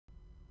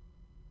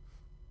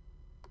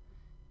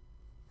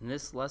In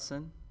this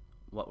lesson,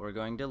 what we're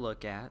going to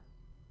look at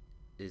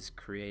is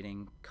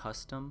creating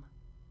custom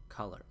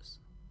colors.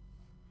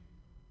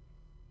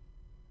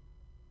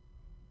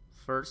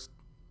 First,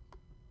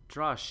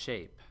 draw a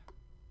shape.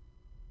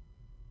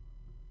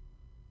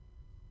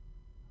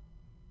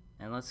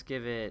 And let's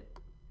give it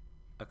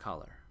a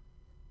color.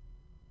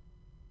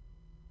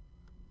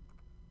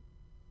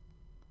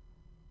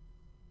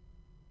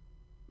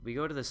 We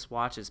go to the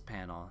swatches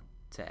panel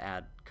to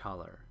add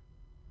color,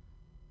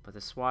 but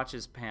the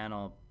swatches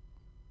panel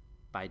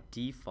by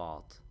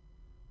default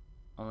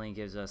only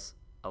gives us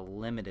a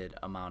limited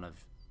amount of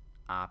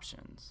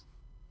options.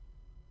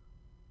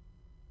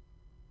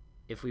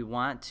 If we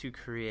want to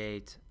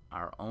create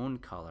our own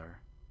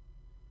color,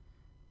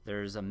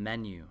 there's a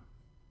menu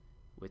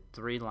with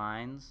 3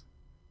 lines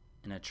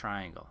and a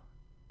triangle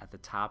at the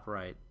top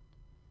right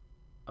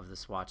of the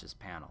swatches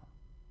panel.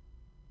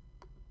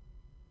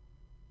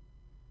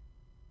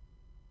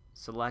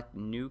 Select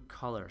New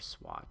Color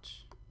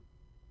Swatch.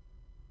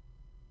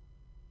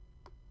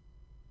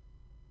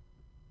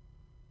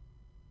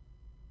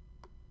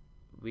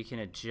 We can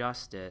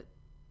adjust it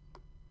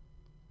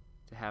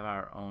to have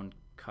our own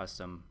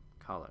custom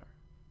color.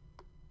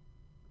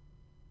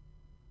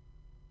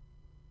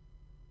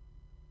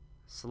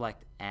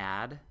 Select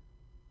Add.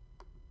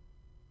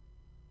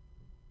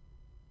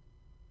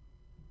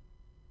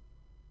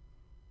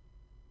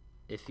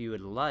 If you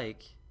would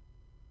like,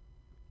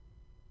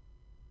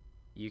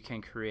 you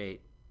can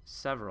create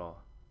several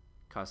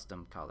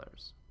custom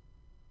colors.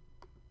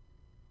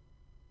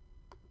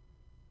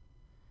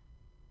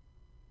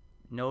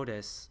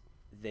 Notice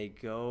they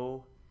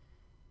go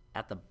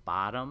at the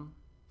bottom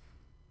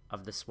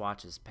of the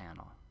swatches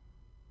panel,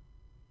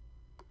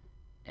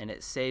 and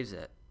it saves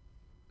it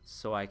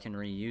so I can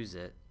reuse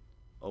it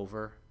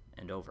over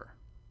and over.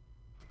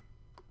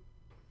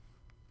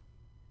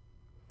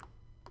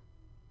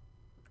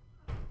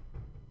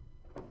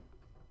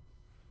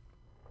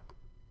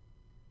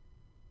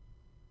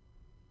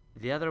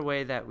 The other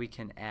way that we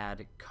can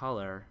add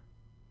color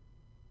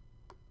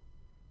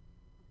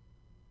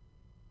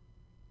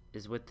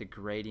is with the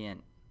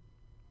gradient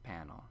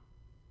panel.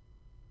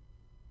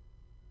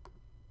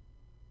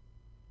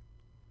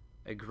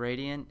 A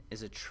gradient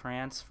is a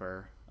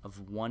transfer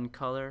of one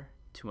color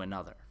to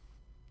another.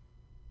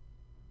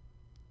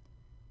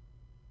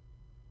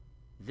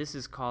 This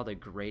is called a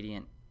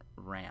gradient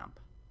ramp.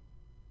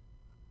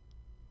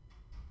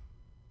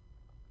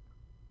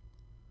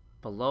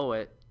 Below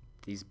it,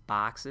 these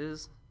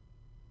boxes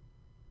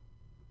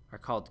are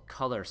called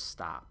color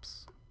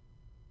stops.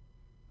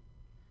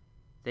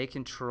 They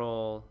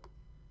control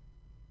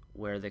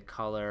where the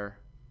color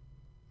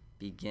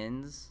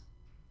begins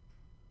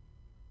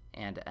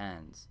and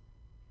ends.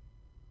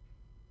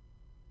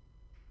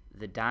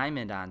 The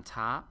diamond on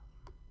top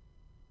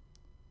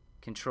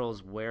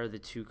controls where the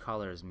 2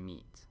 colors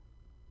meet.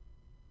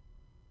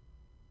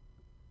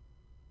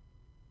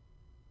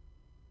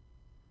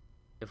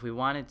 If we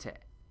wanted to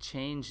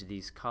change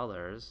these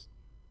colors,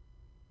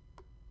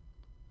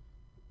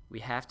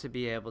 we have to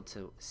be able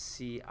to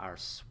see our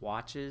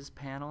swatches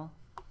panel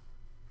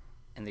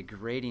and the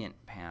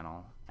gradient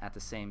panel at the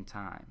same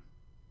time.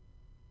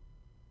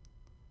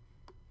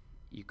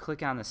 You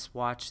click on the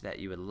swatch that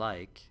you would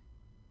like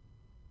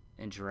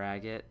and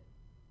drag it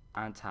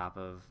on top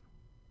of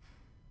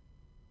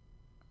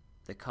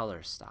the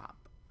color stop.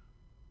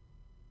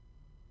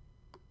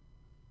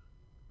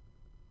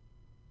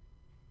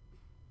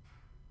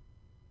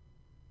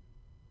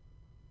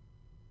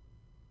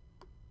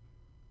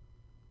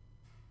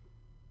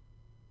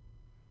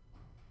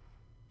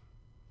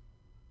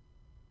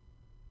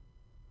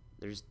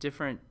 There's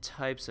different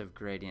types of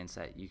gradients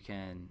that you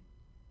can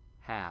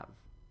have.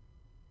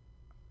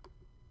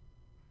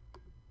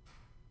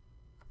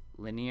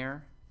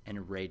 Linear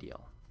and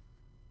radial.